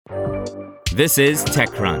This is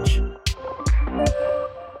TechCrunch.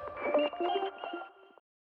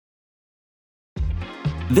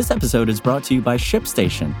 This episode is brought to you by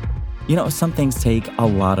ShipStation. You know, some things take a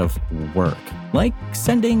lot of work, like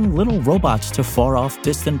sending little robots to far-off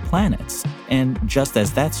distant planets. And just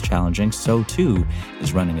as that's challenging, so too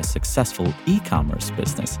is running a successful e-commerce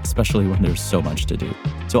business, especially when there's so much to do.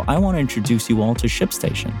 So I want to introduce you all to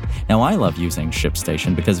ShipStation. Now, I love using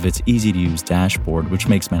ShipStation because of its easy-to-use dashboard, which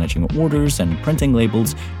makes managing orders and printing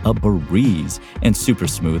labels a breeze and super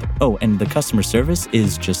smooth. Oh, and the customer service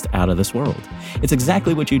is just out of this world. It's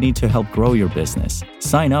exactly what you need to help grow your business.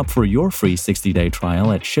 Sign up for your free 60-day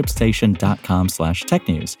trial at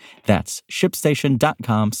shipstation.com/technews. That's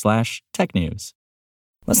shipstation.com/technews.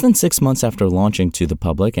 Less than 6 months after launching to the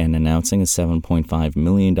public and announcing a $7.5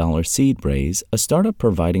 million seed raise, a startup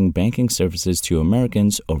providing banking services to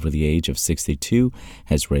Americans over the age of 62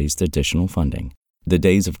 has raised additional funding. The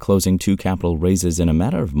days of closing 2 capital raises in a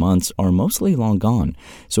matter of months are mostly long gone,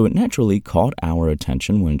 so it naturally caught our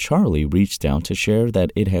attention when Charlie reached out to share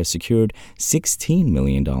that it has secured $16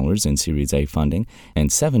 million in Series A funding and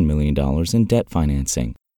 $7 million in debt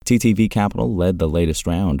financing. TTV Capital led the latest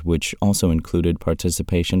round, which also included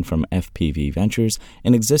participation from FPV Ventures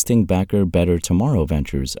and existing backer Better Tomorrow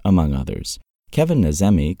Ventures, among others. Kevin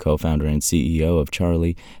Nazemi, co-founder and CEO of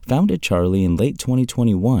Charlie, founded Charlie in late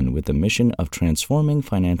 2021 with the mission of transforming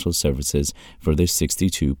financial services for the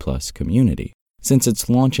 62-plus community. Since its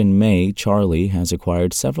launch in May, Charlie has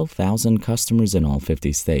acquired several thousand customers in all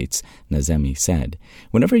 50 states, Nazemi said.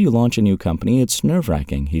 Whenever you launch a new company, it's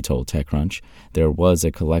nerve-wracking, he told TechCrunch. There was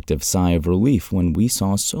a collective sigh of relief when we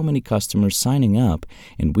saw so many customers signing up,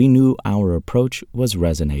 and we knew our approach was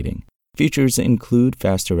resonating. Features include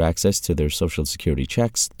faster access to their Social Security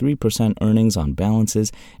checks, 3% earnings on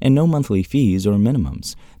balances, and no monthly fees or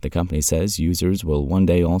minimums. The company says users will one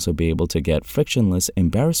day also be able to get frictionless,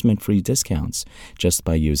 embarrassment-free discounts just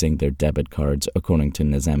by using their debit cards, according to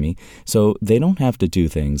Nazemi, so they don't have to do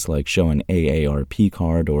things like show an AARP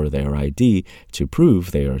card or their ID to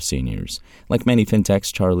prove they are seniors. Like many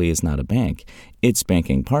fintechs, Charlie is not a bank. Its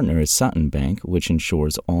banking partner is Sutton Bank, which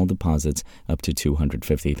insures all deposits up to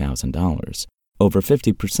 $250,000. Over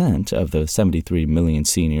 50% of the 73 million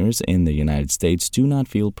seniors in the United States do not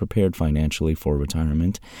feel prepared financially for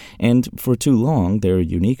retirement, and for too long, their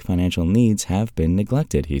unique financial needs have been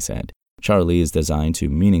neglected, he said. Charlie is designed to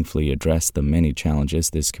meaningfully address the many challenges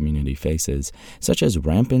this community faces, such as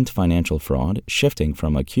rampant financial fraud, shifting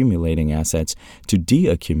from accumulating assets to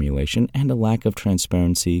deaccumulation, and a lack of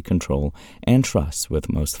transparency, control, and trust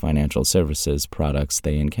with most financial services products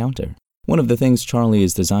they encounter. One of the things Charlie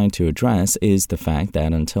is designed to address is the fact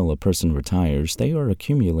that until a person retires, they are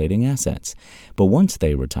accumulating assets. But once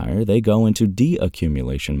they retire, they go into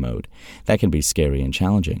deaccumulation mode. That can be scary and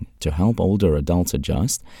challenging. To help older adults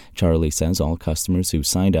adjust, Charlie says all customers who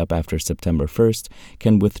signed up after September 1st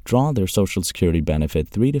can withdraw their Social Security benefit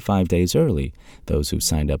 3 to 5 days early. Those who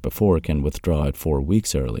signed up before can withdraw it 4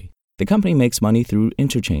 weeks early. The company makes money through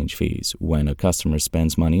interchange fees. When a customer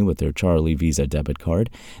spends money with their Charlie Visa debit card,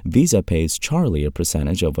 Visa pays Charlie a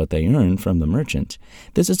percentage of what they earn from the merchant.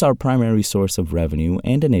 This is our primary source of revenue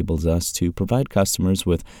and enables us to provide customers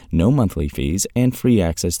with no monthly fees and free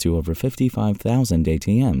access to over 55,000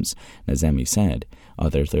 ATMs, Nazemi said.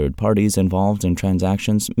 Other third parties involved in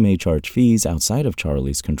transactions may charge fees outside of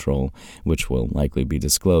Charlie's control, which will likely be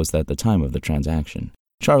disclosed at the time of the transaction.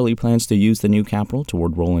 Charlie plans to use the new capital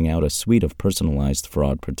toward rolling out a suite of personalized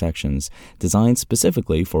fraud protections designed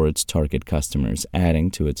specifically for its target customers,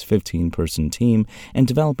 adding to its 15-person team and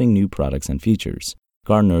developing new products and features.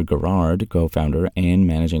 Gardner Gerard, co-founder and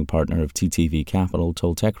managing partner of TTV Capital,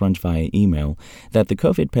 told TechCrunch via email that the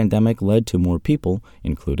COVID pandemic led to more people,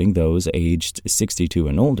 including those aged 62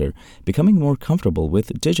 and older, becoming more comfortable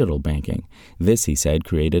with digital banking. This, he said,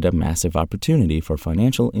 created a massive opportunity for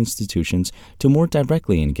financial institutions to more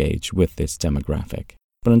directly engage with this demographic.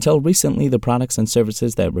 But until recently, the products and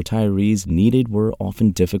services that retirees needed were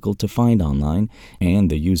often difficult to find online,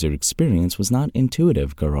 and the user experience was not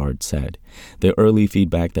intuitive, Gerard said. The early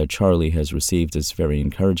feedback that Charlie has received is very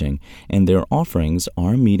encouraging, and their offerings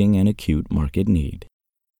are meeting an acute market need.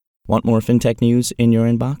 Want more fintech news in your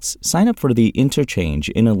inbox? Sign up for the Interchange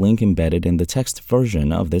in a link embedded in the text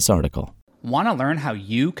version of this article. Want to learn how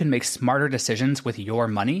you can make smarter decisions with your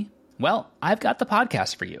money? Well, I've got the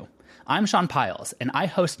podcast for you. I'm Sean Piles, and I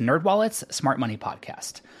host NerdWallet's Smart Money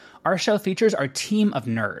Podcast. Our show features our team of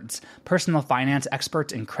nerds, personal finance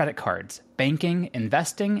experts in credit cards, banking,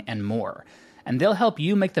 investing, and more. And they'll help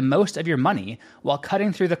you make the most of your money while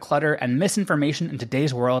cutting through the clutter and misinformation in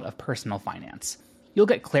today's world of personal finance. You'll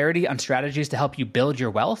get clarity on strategies to help you build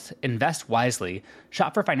your wealth, invest wisely,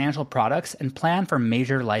 shop for financial products, and plan for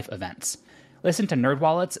major life events. Listen to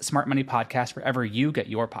NerdWallet's Smart Money Podcast wherever you get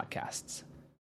your podcasts.